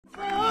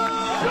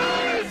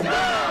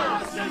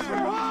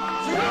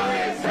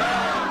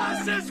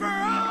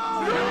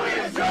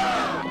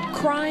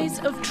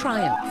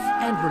triumph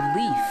and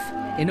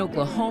relief in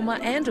Oklahoma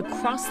and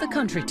across the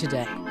country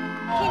today.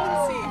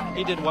 Clemency.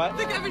 He did what?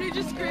 The governor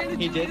just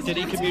granted. He did. Did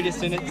he commute his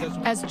sentence?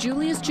 As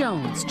Julius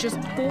Jones, just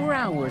 4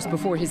 hours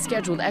before his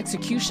scheduled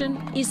execution,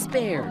 is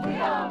spared.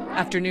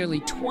 After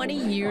nearly 20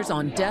 years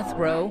on death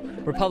row,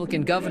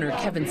 Republican Governor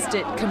Kevin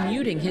Stitt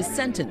commuting his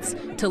sentence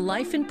to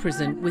life in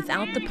prison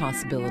without the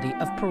possibility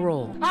of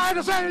parole.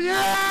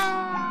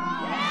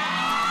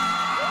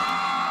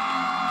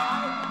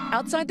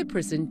 Outside the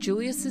prison,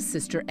 Julius's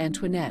sister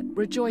Antoinette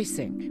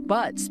rejoicing,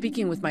 but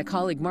speaking with my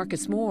colleague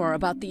Marcus Moore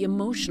about the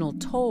emotional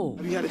toll.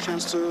 Have you had a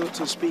chance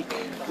to speak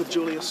with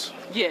Julius?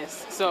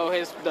 Yes. So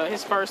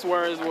his first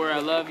words were, "I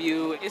love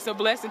you." It's a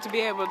blessing to be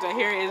able to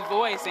hear his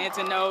voice and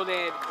to know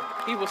that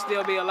he will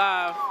still be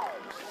alive.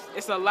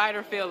 It's a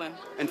lighter feeling.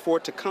 And for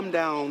it to come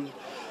down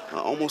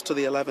almost to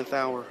the 11th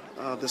hour,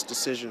 this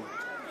decision,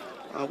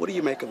 what do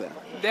you make of that?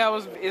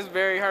 It's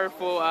very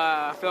hurtful.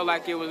 I feel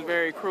like it was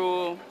very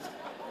cruel.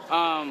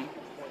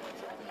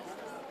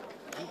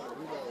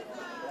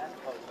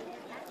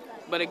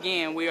 But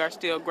again, we are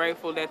still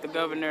grateful that the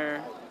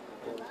governor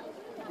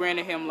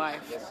granted him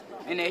life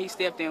and that he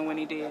stepped in when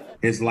he did.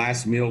 His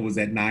last meal was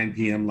at 9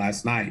 p.m.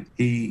 last night.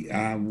 He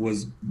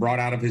was brought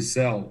out of his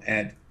cell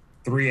at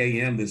 3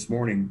 a.m. this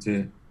morning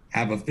to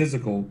have a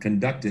physical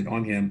conducted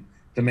on him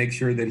to make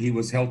sure that he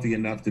was healthy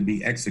enough to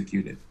be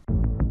executed.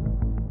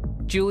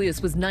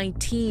 Julius was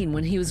 19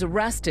 when he was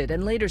arrested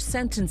and later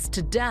sentenced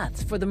to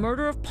death for the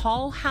murder of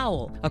Paul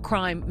Howell, a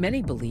crime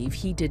many believe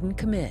he didn't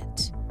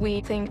commit.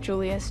 We think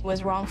Julius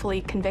was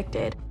wrongfully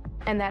convicted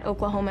and that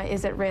Oklahoma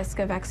is at risk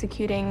of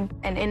executing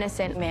an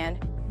innocent man.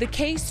 The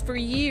case for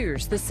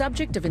years, the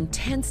subject of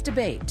intense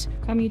debate.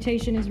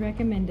 Commutation is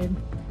recommended.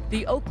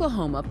 The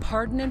Oklahoma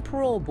Pardon and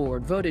Parole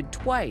Board voted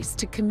twice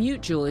to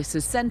commute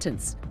Julius's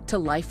sentence to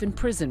life in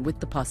prison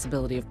with the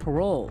possibility of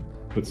parole.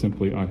 But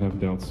simply, I have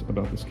doubts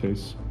about this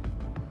case.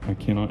 I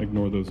cannot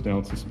ignore those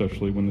doubts,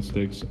 especially when the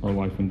stakes are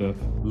life and death.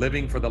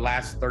 Living for the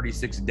last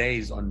 36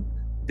 days on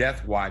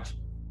death watch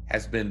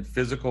has been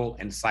physical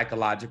and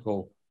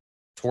psychological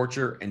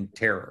torture and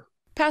terror.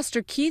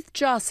 Pastor Keith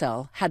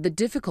Jossel had the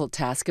difficult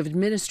task of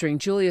administering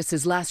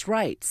Julius's last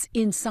rites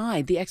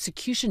inside the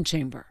execution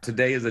chamber.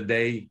 Today is a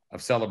day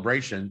of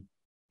celebration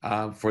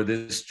for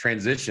this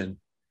transition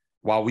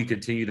while we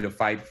continue to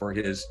fight for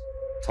his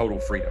total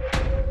freedom.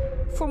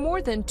 For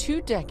more than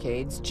 2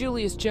 decades,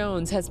 Julius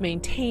Jones has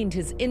maintained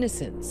his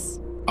innocence.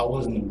 I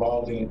wasn't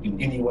involved in it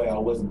in any way. I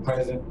wasn't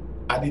present.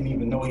 I didn't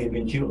even know he had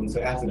been killed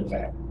until after the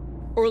fact.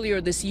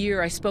 Earlier this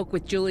year, I spoke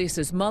with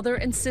Julius's mother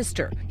and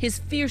sister, his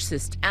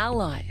fiercest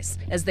allies,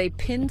 as they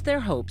pinned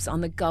their hopes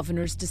on the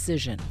governor's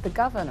decision. The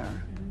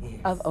governor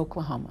of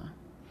Oklahoma.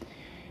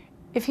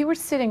 If he were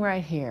sitting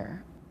right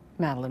here,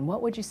 Madeline,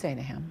 what would you say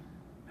to him?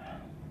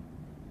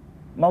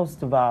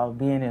 Most of all,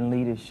 being in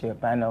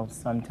leadership, I know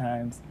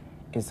sometimes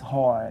it's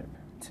hard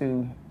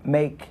to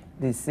make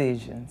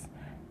decisions,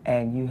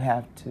 and you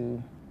have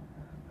to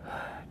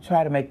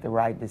try to make the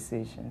right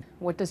decision.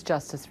 What does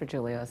justice for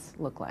Julius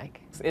look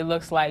like? It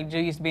looks like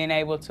Julius being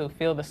able to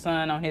feel the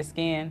sun on his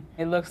skin.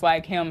 It looks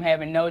like him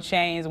having no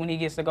chains when he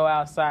gets to go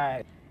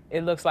outside.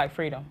 It looks like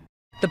freedom.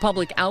 The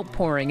public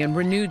outpouring and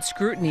renewed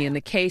scrutiny in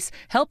the case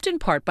helped in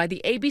part by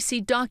the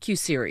ABC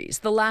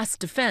docuseries, The Last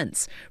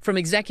Defense, from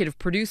executive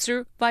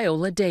producer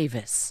Viola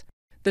Davis.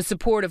 The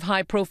support of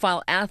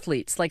high-profile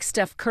athletes like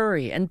Steph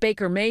Curry and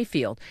Baker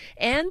Mayfield,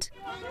 and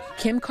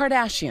Kim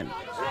Kardashian.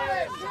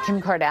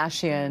 Kim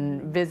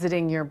Kardashian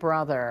visiting your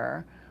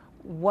brother.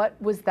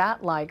 What was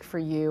that like for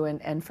you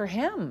and for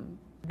him?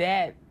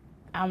 That,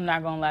 I'm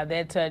not gonna lie,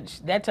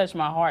 that touched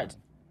my heart.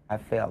 I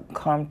felt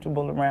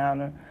comfortable around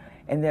her,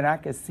 and then I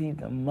could see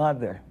the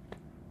mother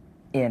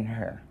in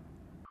her.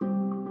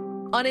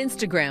 On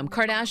Instagram,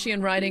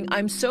 Kardashian writing,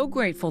 "I'm so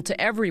grateful to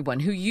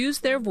everyone who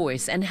used their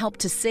voice and helped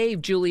to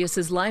save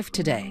Julius's life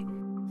today."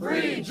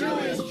 Free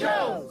Julius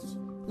Jones!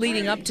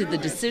 Leading up to the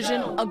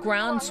decision, a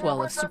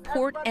groundswell of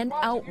support and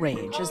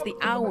outrage as the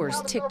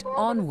hours ticked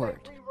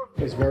onward.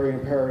 It's very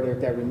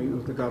imperative that we meet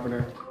with the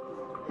governor.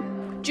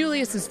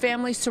 Julius's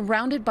family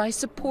surrounded by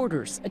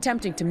supporters,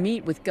 attempting to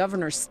meet with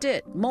Governor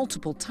Stitt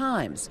multiple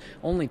times,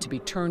 only to be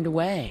turned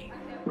away.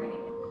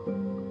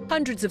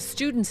 Hundreds of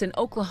students in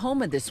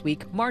Oklahoma this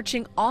week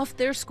marching off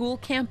their school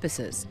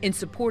campuses in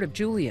support of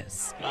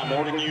Julius. I'm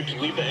ordering you to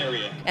leave the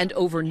area. And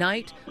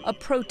overnight, a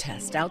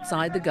protest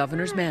outside the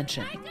governor's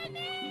mansion.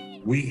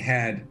 We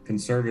had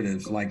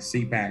conservatives like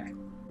CPAC,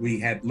 we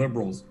had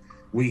liberals,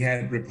 we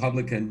had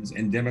Republicans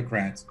and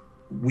Democrats.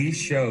 We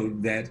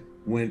showed that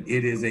when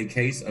it is a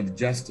case of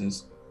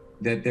justice,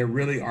 that there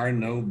really are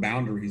no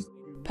boundaries.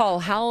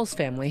 Paul Howell's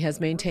family has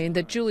maintained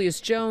that Julius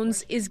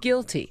Jones is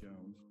guilty.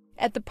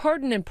 At the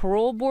Pardon and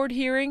Parole Board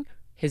hearing,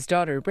 his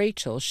daughter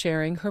Rachel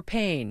sharing her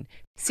pain,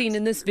 seen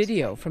in this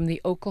video from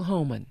the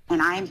Oklahoman.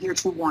 And I am here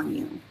to warn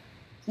you,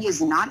 he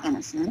is not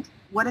innocent.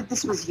 What if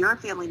this was your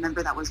family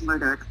member that was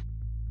murdered?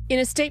 In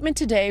a statement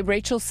today,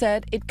 Rachel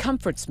said, "It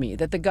comforts me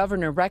that the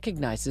governor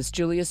recognizes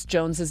Julius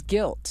Jones's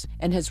guilt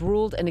and has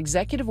ruled an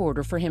executive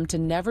order for him to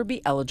never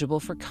be eligible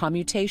for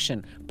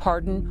commutation,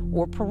 pardon,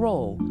 or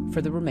parole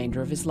for the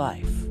remainder of his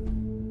life."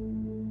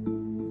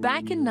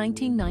 Back in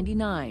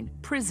 1999,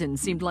 prison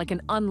seemed like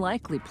an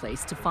unlikely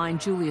place to find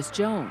Julius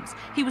Jones.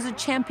 He was a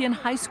champion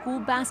high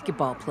school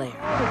basketball player.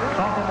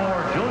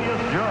 Sophomore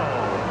Julius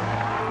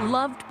Jones.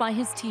 Loved by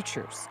his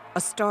teachers, a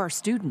star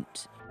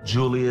student.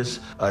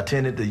 Julius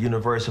attended the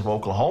University of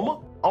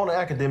Oklahoma on an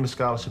academic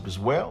scholarship as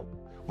well,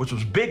 which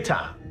was big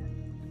time.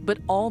 But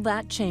all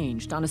that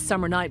changed on a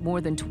summer night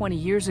more than 20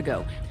 years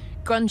ago.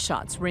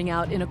 Gunshots ring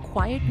out in a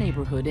quiet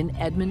neighborhood in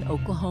Edmond,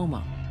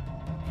 Oklahoma.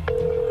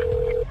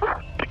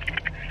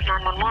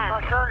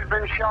 My son's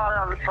been shot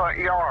out of the front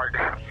yard.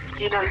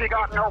 He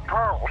got no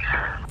pearls.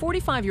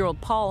 45-year-old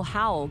Paul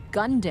Howell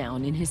gunned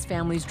down in his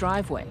family's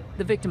driveway,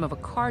 the victim of a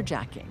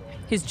carjacking.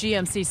 His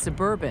GMC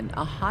Suburban,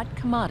 a hot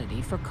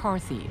commodity for car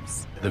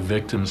thieves. The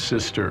victim's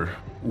sister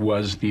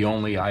was the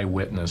only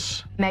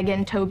eyewitness.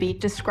 Megan Toby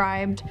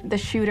described the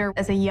shooter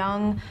as a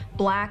young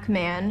black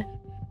man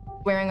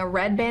wearing a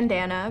red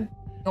bandana,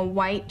 a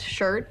white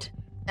shirt,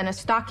 and a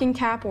stocking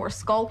cap or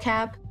skull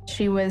cap.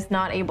 She was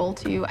not able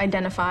to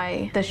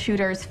identify the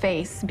shooter's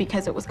face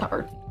because it was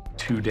covered.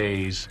 2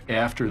 days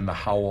after the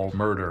Howell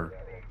murder,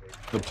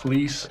 the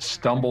police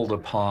stumbled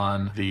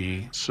upon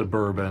the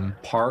Suburban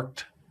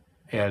parked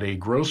at a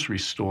grocery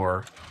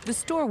store. The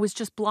store was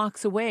just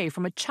blocks away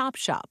from a chop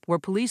shop where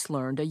police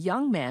learned a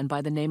young man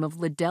by the name of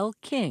Liddell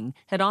King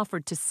had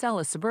offered to sell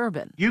a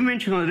Suburban. You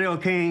mentioned Liddell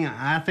King,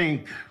 I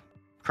think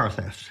car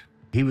thefts.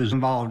 He was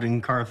involved in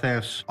car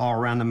thefts all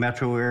around the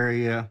metro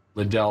area.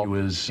 Liddell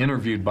was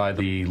interviewed by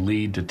the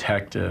lead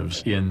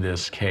detectives in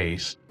this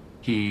case.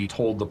 He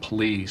told the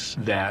police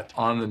that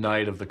on the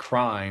night of the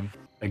crime,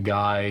 a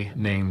guy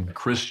named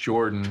Chris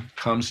Jordan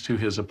comes to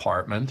his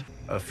apartment.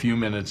 A few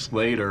minutes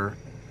later,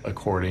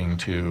 according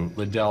to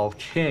Liddell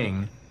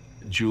King,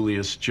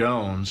 Julius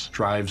Jones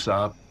drives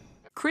up.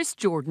 Chris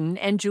Jordan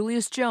and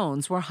Julius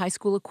Jones were high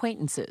school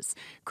acquaintances.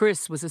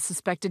 Chris was a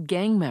suspected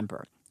gang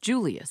member.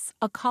 Julius,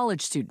 a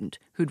college student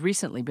who'd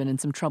recently been in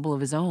some trouble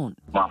of his own.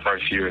 My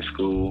first year at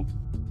school,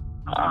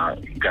 I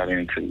got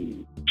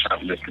into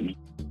shoplifting.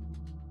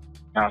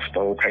 I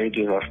stole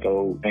pages, I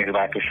stole things that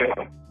I could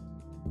sell.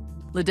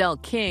 Liddell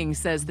King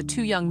says the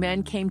two young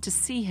men came to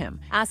see him,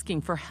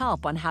 asking for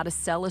help on how to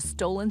sell a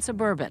stolen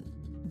Suburban.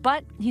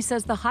 But he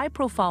says the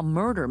high-profile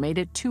murder made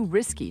it too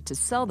risky to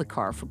sell the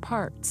car for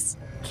parts.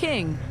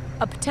 King,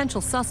 a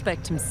potential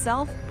suspect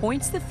himself,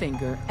 points the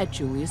finger at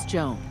Julius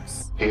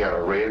Jones. He had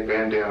a red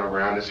bandana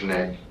around his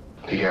neck.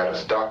 He had a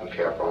stocking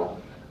cap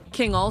on.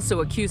 King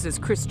also accuses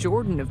Chris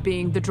Jordan of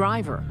being the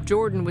driver.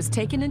 Jordan was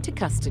taken into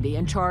custody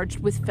and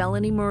charged with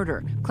felony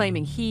murder,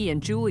 claiming he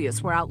and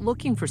Julius were out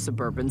looking for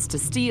Suburbans to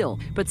steal,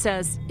 but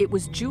says it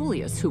was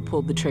Julius who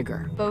pulled the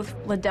trigger. Both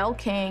Liddell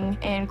King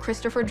and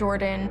Christopher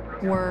Jordan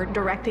were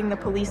directing the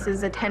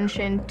police's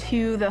attention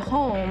to the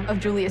home of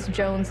Julius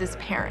Jones's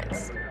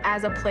parents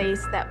as a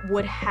place that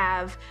would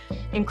have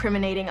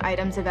incriminating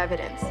items of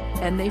evidence.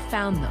 And they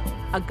found them,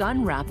 a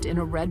gun wrapped in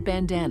a red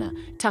bandana,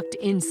 tucked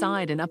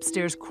inside an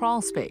upstairs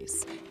crawl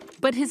space.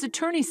 But his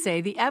attorneys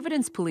say the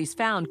evidence police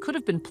found could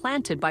have been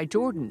planted by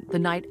Jordan the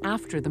night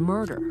after the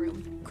murder.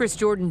 Chris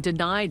Jordan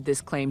denied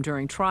this claim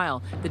during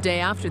trial the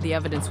day after the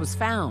evidence was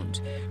found.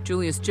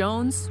 Julius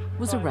Jones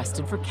was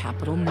arrested for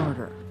capital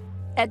murder.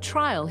 At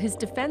trial, his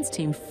defense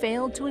team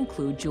failed to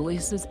include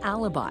Julius's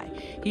alibi.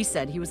 He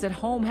said he was at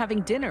home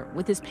having dinner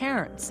with his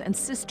parents and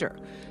sister.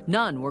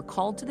 None were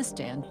called to the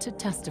stand to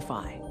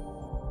testify.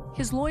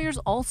 His lawyers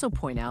also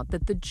point out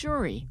that the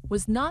jury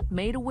was not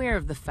made aware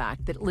of the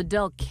fact that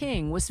Liddell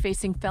King was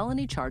facing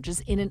felony charges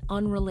in an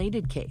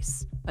unrelated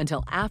case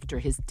until after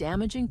his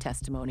damaging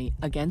testimony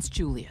against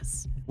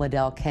Julius.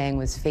 Liddell King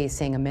was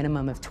facing a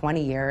minimum of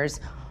 20 years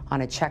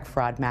on a check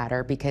fraud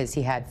matter because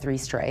he had 3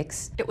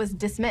 strikes. It was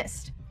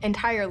dismissed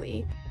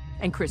entirely.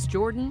 And Chris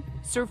Jordan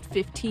served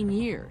 15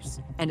 years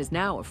and is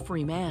now a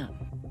free man.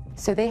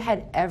 So they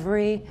had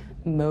every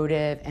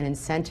motive and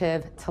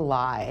incentive to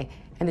lie,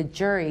 and the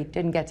jury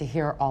didn't get to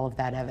hear all of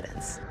that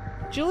evidence.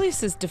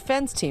 Julius's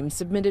defense team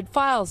submitted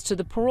files to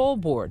the parole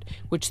board,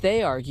 which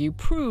they argue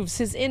proves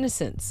his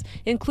innocence,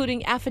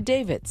 including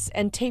affidavits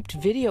and taped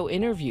video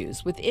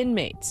interviews with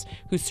inmates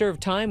who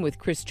served time with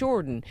Chris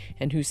Jordan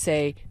and who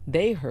say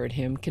they heard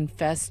him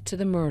confess to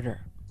the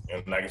murder.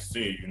 And like I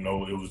said,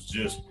 it was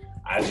just,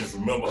 I just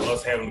remember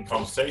us having a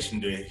conversation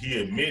that he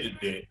admitted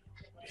that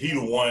he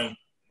the one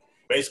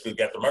basically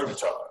got the murder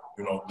charge,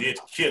 did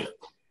the killing,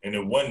 and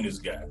it wasn't this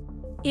guy.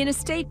 In a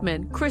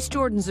statement, Chris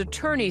Jordan's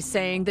attorney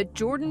saying that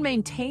Jordan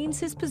maintains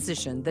his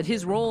position that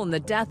his role in the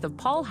death of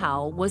Paul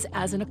Howell was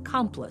as an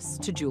accomplice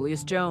to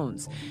Julius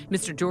Jones.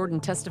 Mr.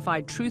 Jordan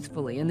testified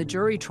truthfully in the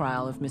jury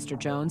trial of Mr.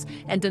 Jones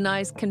and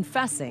denies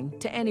confessing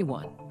to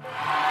anyone.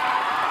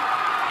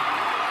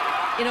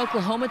 In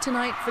Oklahoma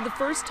tonight, for the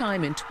first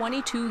time in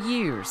 22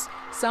 years,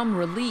 some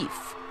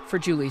relief for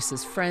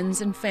Julius's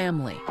friends and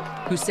family,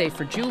 who say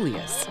for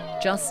Julius,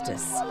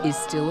 justice is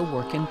still a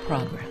work in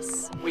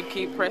progress. We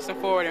keep pressing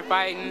forward and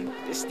fighting.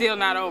 It's still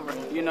not over,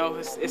 you know,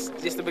 it's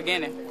just the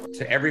beginning.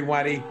 To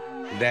everybody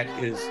that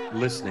is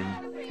listening,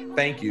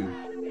 thank you.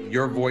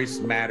 Your voice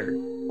mattered.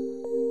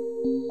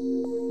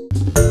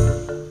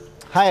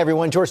 Hi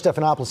everyone, George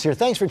Stephanopoulos here.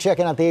 Thanks for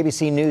checking out the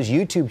ABC News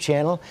YouTube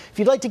channel. If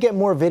you'd like to get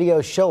more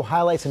videos, show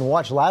highlights, and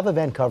watch live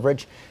event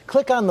coverage,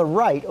 click on the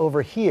right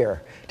over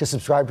here to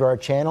subscribe to our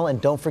channel,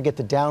 and don't forget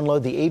to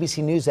download the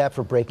ABC News app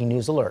for breaking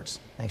news alerts.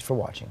 Thanks for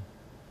watching.